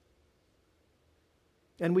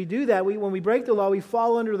 And we do that. When we break the law, we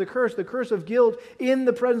fall under the curse of guilt in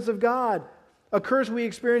the presence of God. a curse we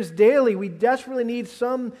experience daily. We desperately need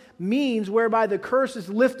some means whereby the curse is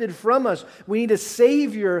lifted from us. We need a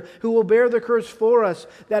Savior who will bear the curse for us.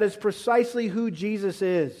 That is precisely who Jesus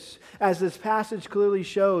is. As this passage clearly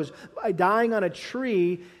shows, by dying on a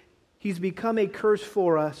tree, He's become a curse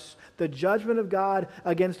for us. The judgment of God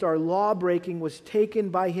against our law breaking was taken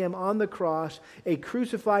by Him on the cross. A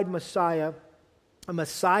crucified Messiah, a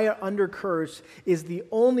Messiah under curse, is the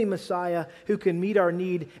only Messiah who can meet our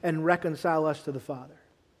need and reconcile us to the Father.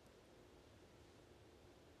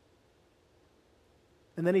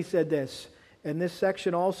 And then he said this, and this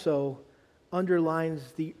section also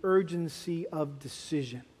underlines the urgency of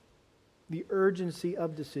decision. The urgency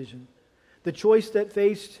of decision. The choice that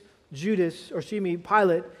faced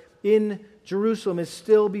Pilate in Jerusalem is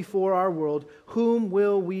still before our world. Whom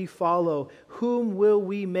will we follow? Whom will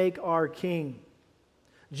we make our king?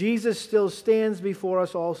 Jesus still stands before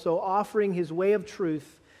us also, offering His way of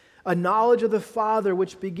truth, a knowledge of the Father,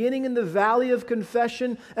 which beginning in the valley of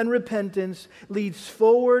confession and repentance, leads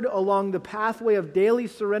forward along the pathway of daily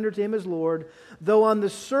surrender to Him as Lord. Though on the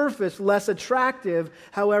surface less attractive,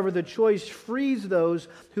 however, the choice frees those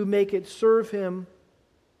who make it serve Him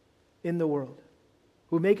in the world.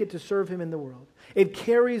 Who make it to serve Him in the world. It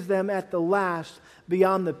carries them at the last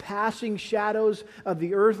beyond the passing shadows of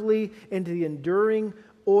the earthly into the enduring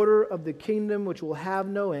order of the kingdom which will have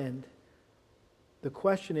no end. The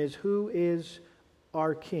question is, who is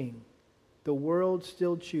our King? The world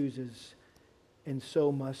still chooses, and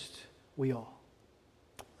so must we all.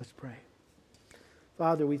 Let's pray.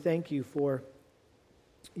 Father, we thank You for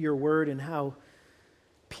Your word and how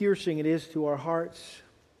piercing it is to our hearts.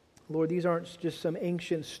 Lord, these aren't just some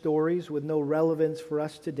ancient stories with no relevance for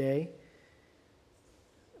us today,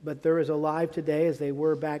 but they're as alive today as they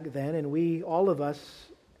were back then, and we, all of us,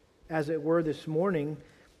 as it were this morning,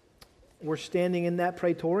 we're standing in that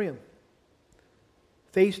praetorium,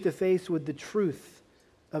 face to face with the truth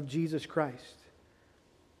of Jesus Christ.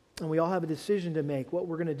 And we all have a decision to make, what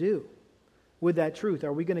we're going to do with that truth.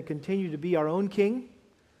 Are we going to continue to be our own king?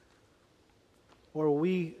 Or will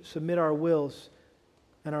we submit our wills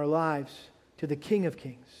and our lives to the King of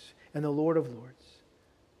Kings and the Lord of Lords?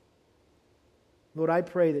 Lord, I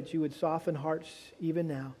pray that You would soften hearts even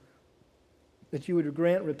now, that You would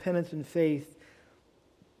grant repentance and faith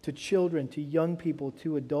to children, to young people,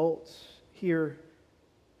 to adults here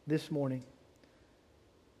this morning.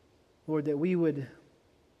 Lord, that we would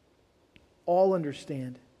all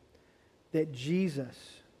understand that Jesus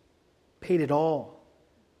paid it all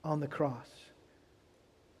on the cross.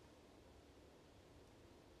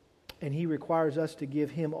 And He requires us to give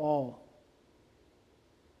Him all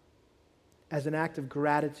as an act of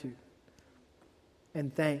gratitude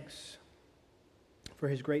and thanks for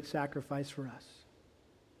His great sacrifice for us.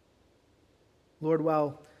 Lord,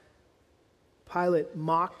 while Pilate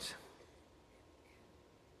mocked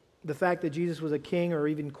the fact that Jesus was a king, or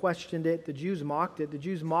even questioned it, the Jews mocked it. The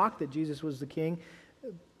Jews mocked that Jesus was the king.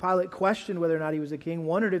 Pilate questioned whether or not He was a king,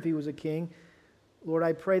 wondered if He was a king. Lord,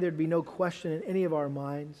 I pray there'd be no question in any of our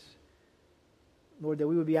minds, Lord, that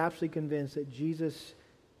we would be absolutely convinced that Jesus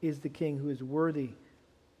is the King who is worthy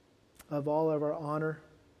of all of our honor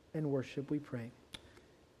and worship, we pray.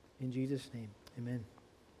 In Jesus' name, amen.